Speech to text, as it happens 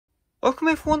Welcome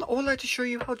everyone, I would like to show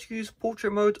you how to use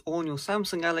portrait mode on your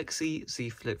Samsung Galaxy Z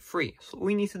Flip 3. So all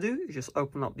you need to do is just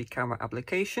open up the camera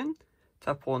application,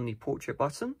 tap on the portrait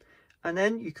button, and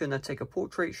then you can take a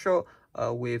portrait shot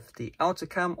with the outer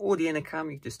cam or the inner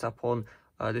cam. You just tap on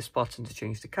this button to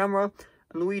change the camera.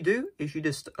 And all you do is you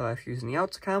just, if you're using the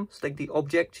outer cam, select the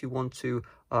object you want to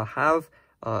have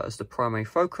as the primary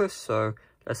focus. So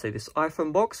let's say this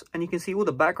iPhone box, and you can see all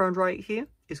the background right here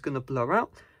is going to blur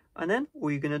out. And then all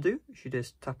you're going to do is you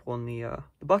just tap on the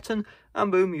button,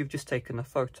 and boom, you've just taken a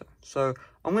photo. So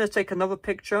I'm going to take another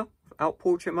picture without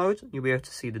portrait mode, and you'll be able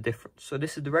to see the difference. So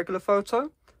this is the regular photo.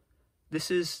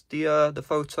 This is the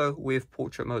photo with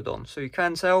portrait mode on. So you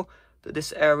can tell that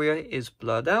this area is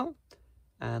blurred out,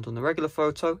 and on the regular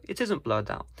photo, it isn't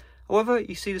blurred out. However,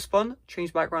 you see this button,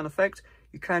 change background effect.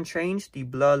 You can change the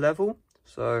blur level.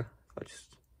 So if I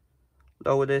just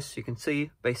lower this, you can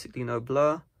see basically no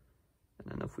blur.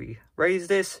 And then if we raise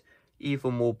this,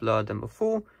 even more blur than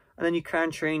before. And then you can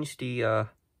change the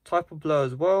type of blur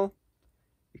as well.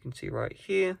 You can see right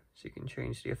here. So you can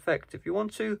change the effect if you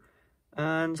want to.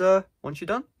 And once you're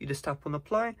done, you just tap on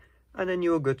apply, and then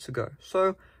you're good to go.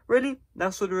 So really,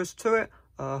 that's all there is to it.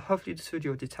 Hopefully this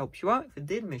video did help you out. If it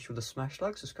did, make sure to smash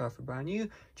like, subscribe for brand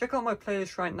new. Check out my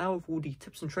playlist right now with all the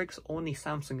tips and tricks on the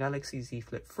Samsung Galaxy Z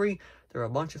Flip 3. There are a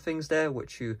bunch of things there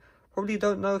which you probably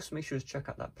don't know, so make sure to check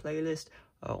out that playlist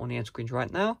on the end screen right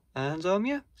now. And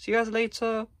yeah, see you guys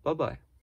later. Bye bye.